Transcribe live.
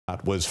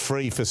donut was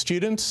free for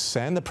students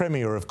and the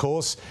Premier, of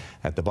course,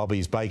 at the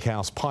Bobby's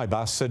Bakehouse Pie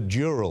Bus at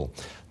Dural.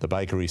 The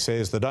bakery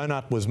says the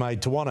donut was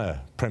made to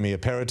honour Premier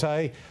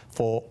Perrottet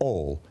for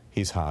all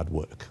his hard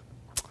work.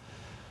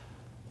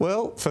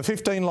 Well, for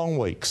 15 long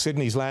weeks,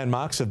 Sydney's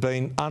landmarks have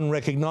been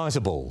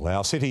unrecognisable,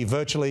 our city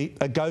virtually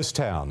a ghost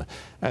town,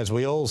 as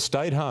we all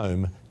stayed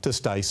home to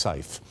stay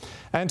safe.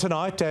 And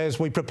tonight, as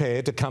we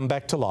prepare to come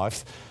back to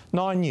life,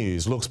 9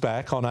 News looks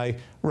back on a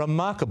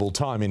remarkable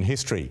time in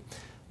history.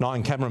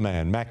 9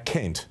 cameraman Matt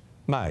Kent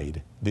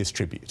made this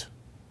tribute.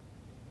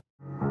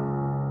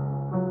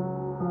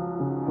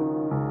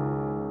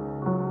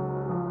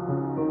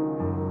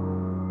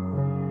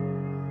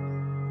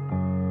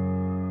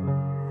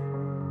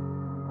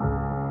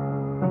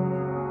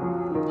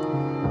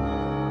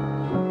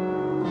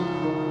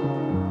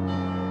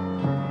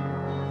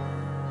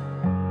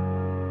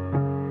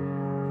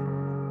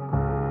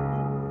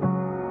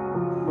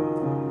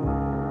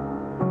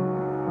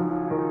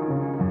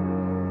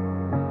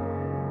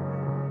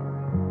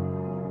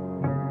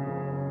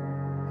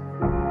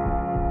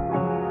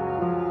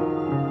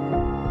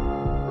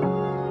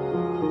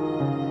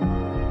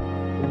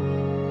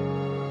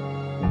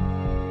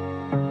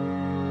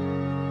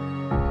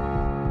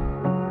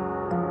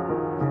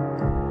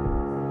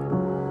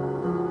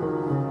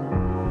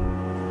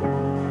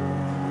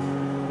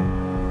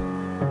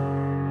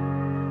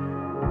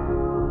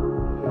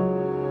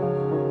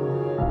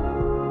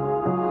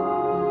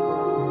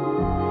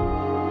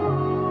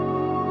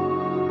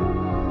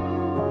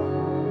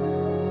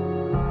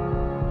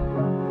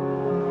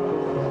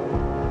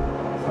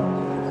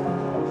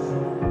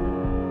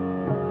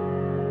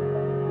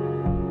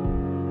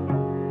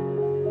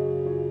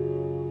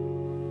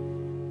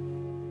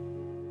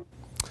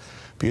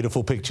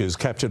 Beautiful pictures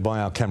captured by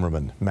our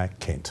cameraman, Matt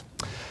Kent.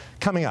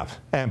 Coming up,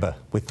 Amber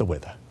with the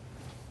weather.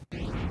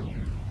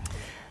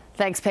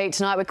 Thanks, Pete.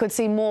 Tonight we could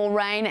see more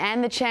rain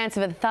and the chance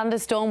of a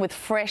thunderstorm with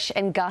fresh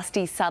and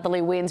gusty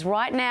southerly winds.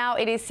 Right now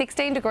it is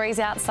 16 degrees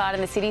outside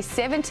in the city,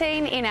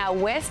 17 in our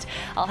west.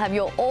 I'll have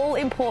your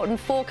all-important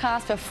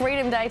forecast for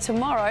Freedom Day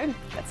tomorrow.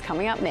 That's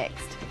coming up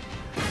next.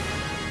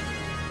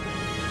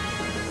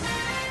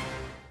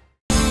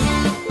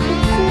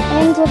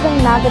 End of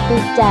another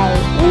big day.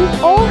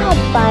 We've all had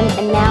fun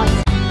and now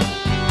it's